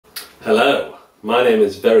Hello, my name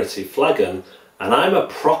is Verity Flaggan and I'm a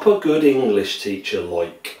proper good English teacher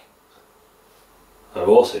like. I've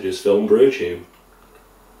also just filmed BrewTube.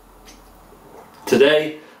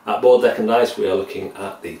 Today at Board Deck and Dice we are looking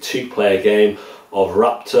at the two-player game of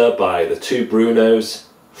Raptor by the two Brunos,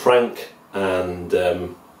 Frank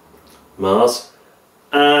and Mars.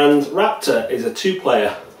 And Raptor is a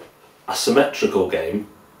two-player asymmetrical game,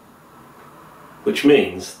 which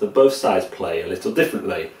means that both sides play a little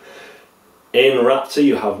differently. In Raptor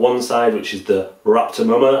you have one side which is the Raptor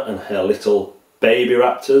mama and her little baby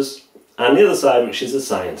raptors, and the other side which is the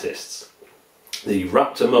scientists. The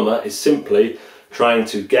Raptor mama is simply trying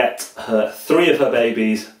to get three of her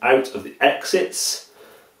babies out of the exits,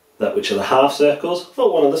 which are the half circles,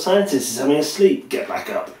 but one of the scientists is having a sleep, get back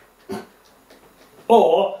up.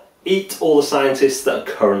 Or eat all the scientists that are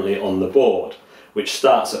currently on the board, which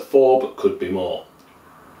starts at 4 but could be more.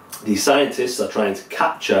 The scientists are trying to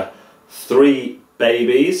capture 3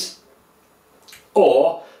 babies,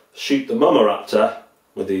 or shoot the mama raptor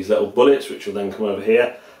with these little bullets, which will then come over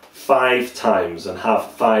here, 5 times and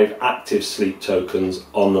have 5 active sleep tokens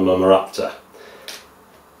on the mama raptor.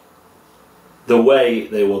 The way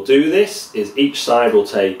they will do this is each side will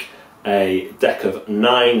take a deck of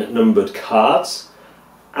 9 numbered cards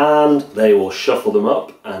and they will shuffle them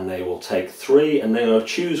up and they will take 3 and then they'll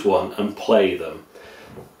choose one and play them.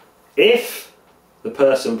 If the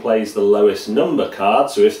person plays the lowest number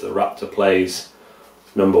card, so if the raptor plays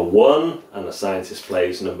number 1 and the scientist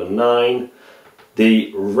plays number 9,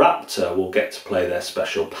 the raptor will get to play their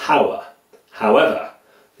special power. However,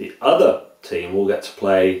 the other team will get to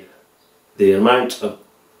play the amount of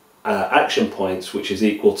action points which is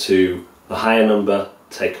equal to the higher number,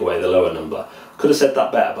 take away the lower number. Could have said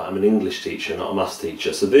that better, but I'm an English teacher, not a maths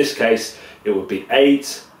teacher. So in this case, it would be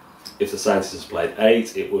 8. If the scientist has played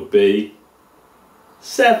 8, it would be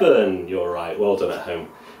 7. You're right, well done at home.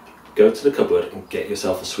 Go to the cupboard and get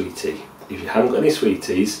yourself a sweetie. If you haven't got any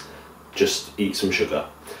sweeties, just eat some sugar.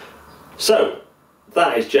 So,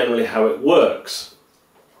 that is generally how it works.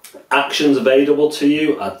 Actions available to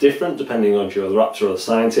you are different depending on if you're the raptor or the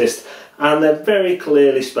scientist, and they're very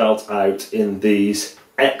clearly spelt out in these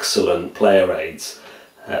excellent player aids.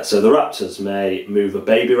 So the raptors may move a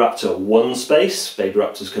baby raptor 1 space. Baby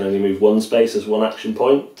raptors can only move 1 space as 1 action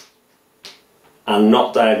point. And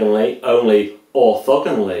not diagonally, only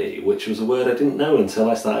orthogonally, which was a word I didn't know until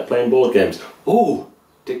I started playing board games. Ooh,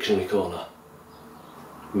 dictionary corner.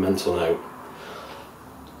 Mental note.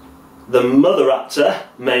 The mother raptor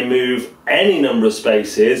may move any number of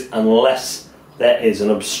spaces unless there is an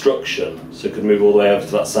obstruction. So it could move all the way over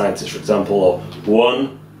to that scientist, for example, or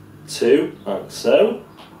 1, 2, like so.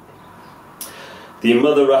 The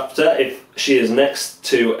mother raptor, if she is next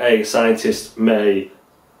to a scientist, may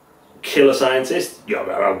kill a scientist.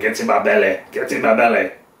 Get in my belly, get in my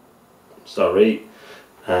belly. Sorry.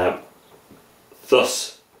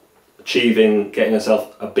 Thus getting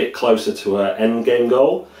herself a bit closer to her end game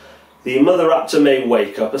goal. The mother raptor may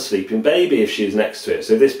wake up a sleeping baby if she is next to it.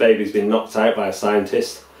 So if this baby's been knocked out by a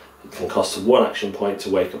scientist, it can cost 1 action point to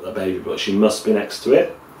wake up the baby, but she must be next to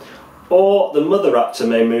it. Or the mother raptor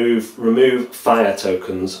may remove fire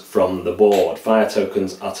tokens from the board. Fire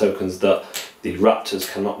tokens are tokens that the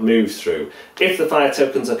raptors cannot move through. If the fire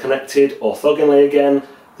tokens are connected orthogonally again,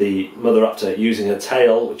 the mother raptor, using her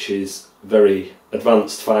tail, which is very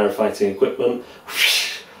advanced firefighting equipment,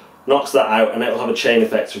 knocks that out and it will have a chain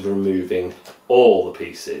effect of removing all the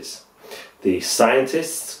pieces. The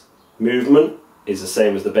scientist's movement is the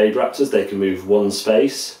same as the baby raptors. They can move 1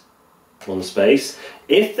 space.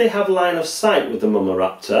 If they have line of sight with the mama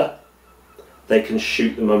raptor, they can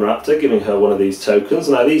shoot the mama raptor, giving her one of these tokens.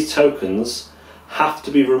 Now these tokens have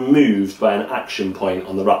to be removed by an action point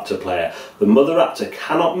on the raptor player. The mother raptor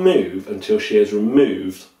cannot move until she has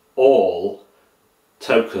removed all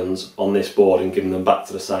tokens on this board and given them back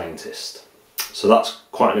to the scientist. So that's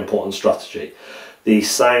quite an important strategy. The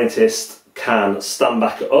scientist can stand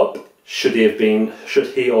back up should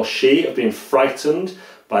he or she have been frightened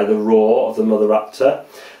by the roar of the mother raptor.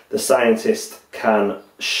 The scientist can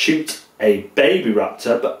shoot a baby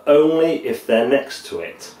raptor, but only if they're next to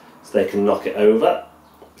it. So they can knock it over,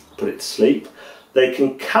 put it to sleep. They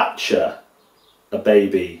can capture a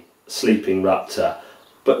baby sleeping raptor,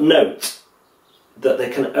 but note that they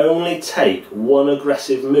can only take 1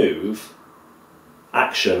 aggressive move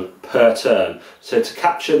action per turn. So to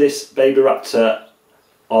capture this baby raptor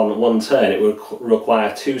on 1 turn, it would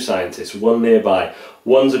require 2 scientists, 1 nearby.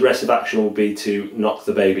 One's aggressive action will be to knock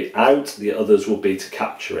the baby out, the others will be to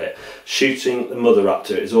capture it. Shooting the mother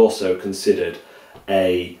raptor is also considered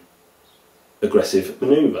a aggressive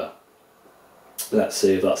manoeuvre. Let's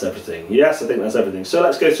see if that's everything. Yes, I think that's everything. So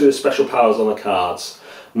let's go through the special powers on the cards.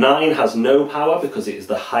 9 has no power because it is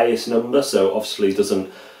the highest number, so obviously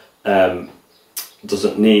doesn't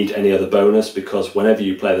need any other bonus, because whenever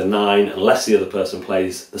you play the 9, unless the other person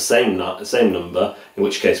plays the same number, in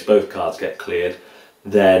which case both cards get cleared,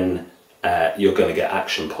 then you're going to get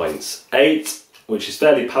action points. 8, which is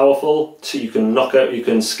fairly powerful. You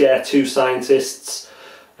can scare 2 scientists.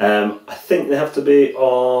 I think they have to be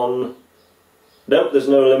on... Nope, there's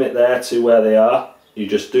no limit there to where they are. You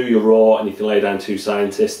just do your roar and you can lay down 2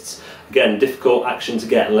 scientists. Again, difficult action to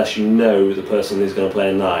get unless you know the person is going to play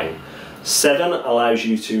a 9. 7 allows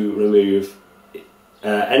you to remove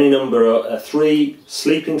any number of 3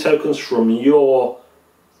 sleeping tokens from your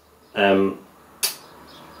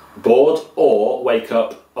board, or wake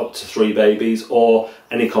up to 3 babies, or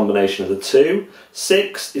any combination of the 2.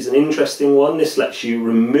 6 is an interesting one. This lets you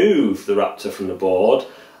remove the raptor from the board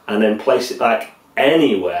and then place it back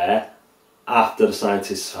anywhere after the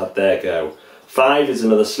scientists have had their go. 5 is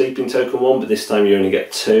another sleeping token one, but this time you only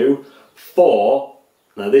get 2. 4,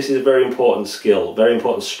 now this is a very important skill, very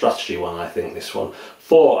important strategy one, I think, this one.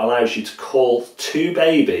 4 allows you to call 2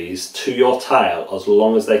 babies to your tile as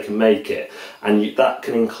long as they can make it, and that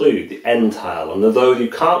can include the end tile. And although you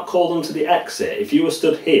can't call them to the exit, if you were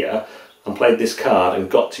stood here and played this card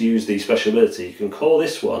and got to use the special ability, you can call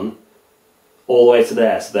this one all the way to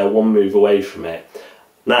there, so they're 1 move away from it.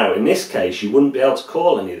 Now, in this case, you wouldn't be able to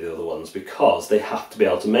call any of the other ones because they have to be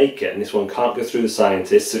able to make it, and this one can't go through the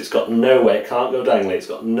scientists, so it's got no way, it can't go diagonally, it's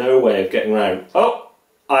got no way of getting around. Oh,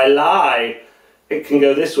 I lie! It can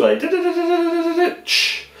go this way.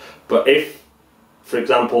 But if, for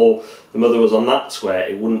example, the mother was on that square,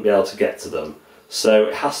 it wouldn't be able to get to them. So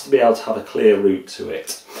it has to be able to have a clear route to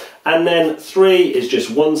it. And then 3 is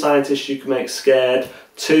just 1 scientist you can make scared.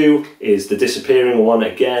 2 is the disappearing one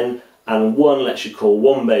again. And 1 lets you call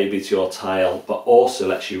 1 baby to your tile, but also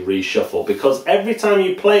lets you reshuffle, because every time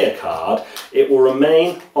you play a card, it will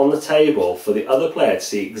remain on the table for the other player to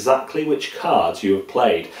see exactly which cards you have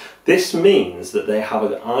played. This means that they have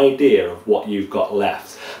an idea of what you've got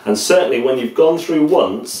left. And certainly when you've gone through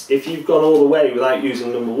once, if you've gone all the way without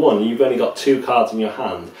using number 1, you've only got 2 cards in your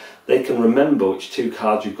hand, they can remember which 2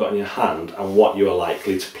 cards you've got in your hand and what you are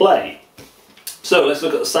likely to play. So let's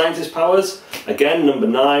look at the scientist powers. Again, number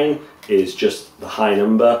 9 is just the high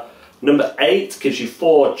number. Number 8 gives you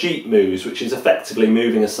 4 Jeep moves, which is effectively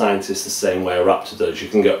moving a scientist the same way a raptor does. You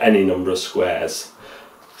can go any number of squares.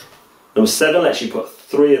 Number 7 lets you put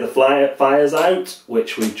 3 of the fires out,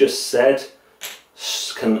 which we've just said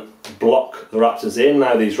can block the raptors in.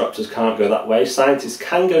 Now these raptors can't go that way. Scientists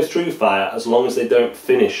can go through fire as long as they don't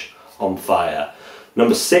finish on fire.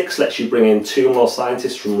 Number 6 lets you bring in 2 more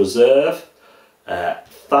scientists from reserve.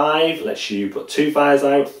 5 lets you put 2 fires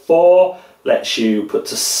out. 4 lets you put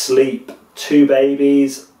to sleep 2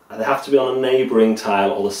 babies. They have to be on a neighbouring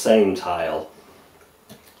tile or the same tile.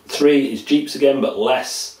 3 is jeeps again, but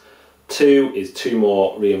less. 2 is 2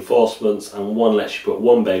 more reinforcements, and 1 lets you put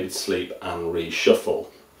 1 baby to sleep and reshuffle.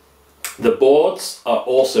 The boards are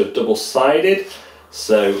also double-sided,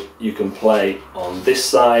 so you can play on this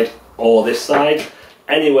side or this side.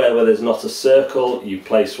 Anywhere where there's not a circle, you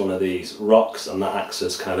place one of these rocks, and that acts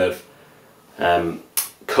as kind of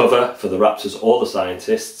cover for the raptors or the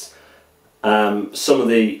scientists. Some of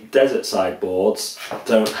the desert side boards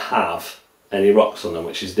don't have any rocks on them,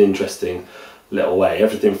 which is an interesting little way.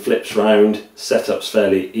 Everything flips round, setup's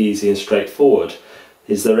fairly easy and straightforward.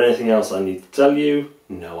 Is there anything else I need to tell you?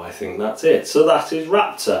 No, I think that's it. So that is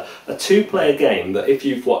Raptor, a 2-player game that, if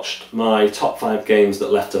you've watched my top 5 games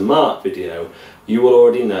that left a mark video, you will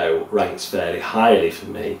already know ranks fairly highly for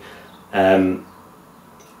me.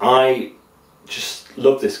 I just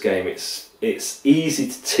love this game. It's easy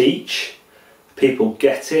to teach. People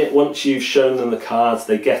get it. Once you've shown them the cards,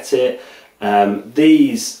 they get it.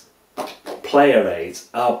 These player aids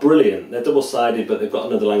are brilliant. They're double-sided, but they've got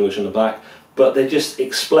another language on the back. But they just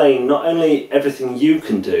explain not only everything you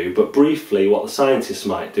can do, but briefly what the scientists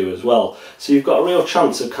might do as well. So you've got a real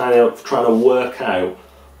chance of kind of trying to work out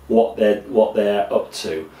what they're up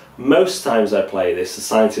to. Most times I play this, the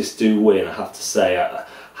scientists do win, I have to say. I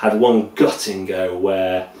had one gutting go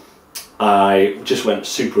where I just went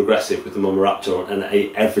super aggressive with the Mama Raptor and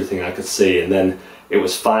ate everything I could see, and then it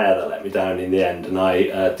was fire that let me down in the end, and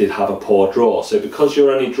I did have a poor draw. So because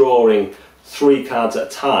you're only drawing 3 cards at a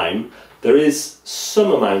time, there is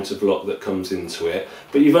some amount of luck that comes into it,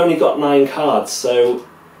 but you've only got 9 cards, so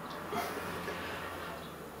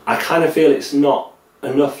I kind of feel it's not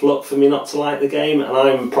enough luck for me not to like the game, and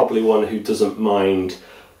I'm probably one who doesn't mind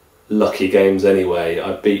lucky games anyway.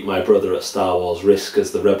 I beat my brother at Star Wars Risk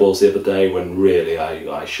as the Rebels the other day when really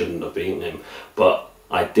I shouldn't have beaten him. But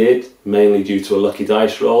I did, mainly due to a lucky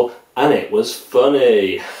dice roll, and it was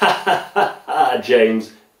funny.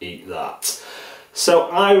 James, eat that. So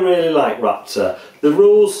I really like Raptor. The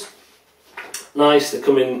rules, nice, they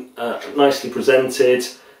come in nicely presented.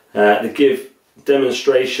 They give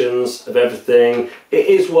demonstrations of everything. It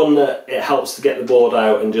is one that it helps to get the board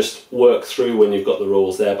out and just work through when you've got the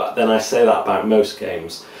rules there, but then I say that about most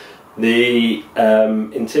games. The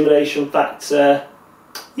intimidation factor,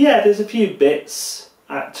 yeah, there's a few bits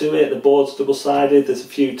to it. The board's double-sided, there's a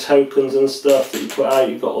few tokens and stuff that you put out,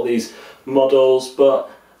 you've got all these models, but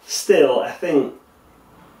still I think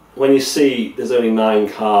when you see there's only 9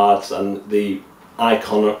 cards and the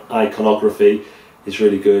iconography is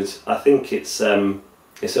really good, I think it's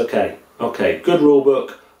okay. Okay, good rule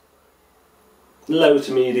book, low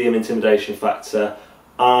to medium intimidation factor.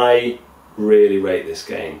 I really rate this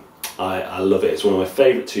game. I love it. It's one of my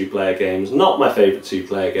favourite 2-player games. Not my favourite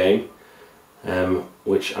 2-player game,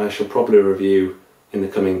 which I shall probably review in the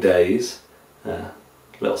coming days.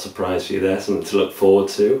 Little surprise for you there, something to look forward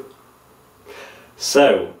to.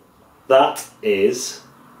 So, that is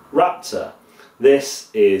Raptor. This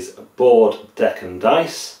is Board, Deck and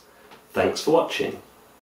Dice. Thanks for watching.